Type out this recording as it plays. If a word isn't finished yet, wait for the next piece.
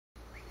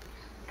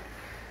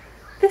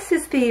This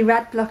is the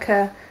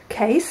RadBlocker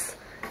case.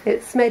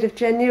 It's made of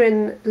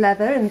genuine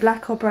leather in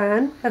black or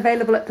brown,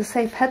 available at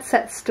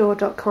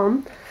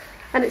thesafeheadsetstore.com,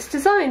 and it's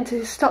designed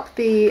to stop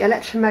the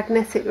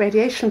electromagnetic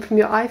radiation from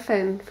your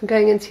iPhone from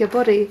going into your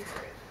body.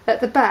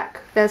 At the back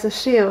there's a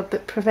shield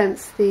that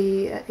prevents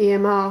the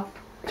EMR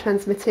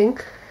transmitting.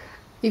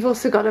 You've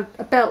also got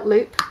a belt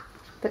loop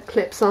that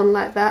clips on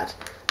like that,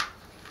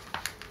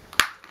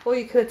 or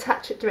you can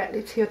attach it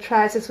directly to your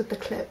trousers with the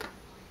clip.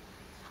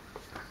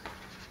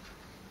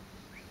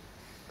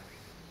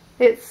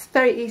 It's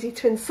very easy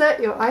to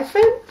insert your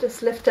iPhone.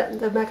 Just lift up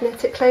the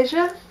magnetic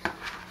closure,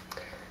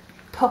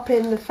 pop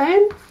in the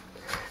phone,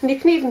 and you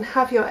can even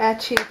have your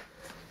AirTube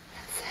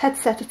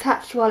headset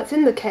attached while it's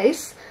in the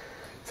case,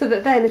 so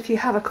that then if you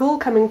have a call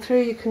coming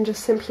through you can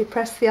just simply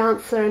press the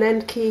answer and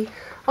end key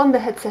on the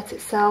headset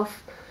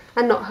itself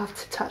and not have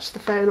to touch the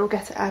phone or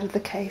get it out of the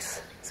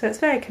case. So it's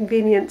very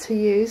convenient to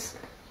use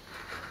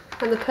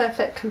and the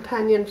perfect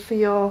companion for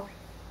your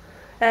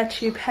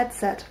AirTube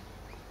headset.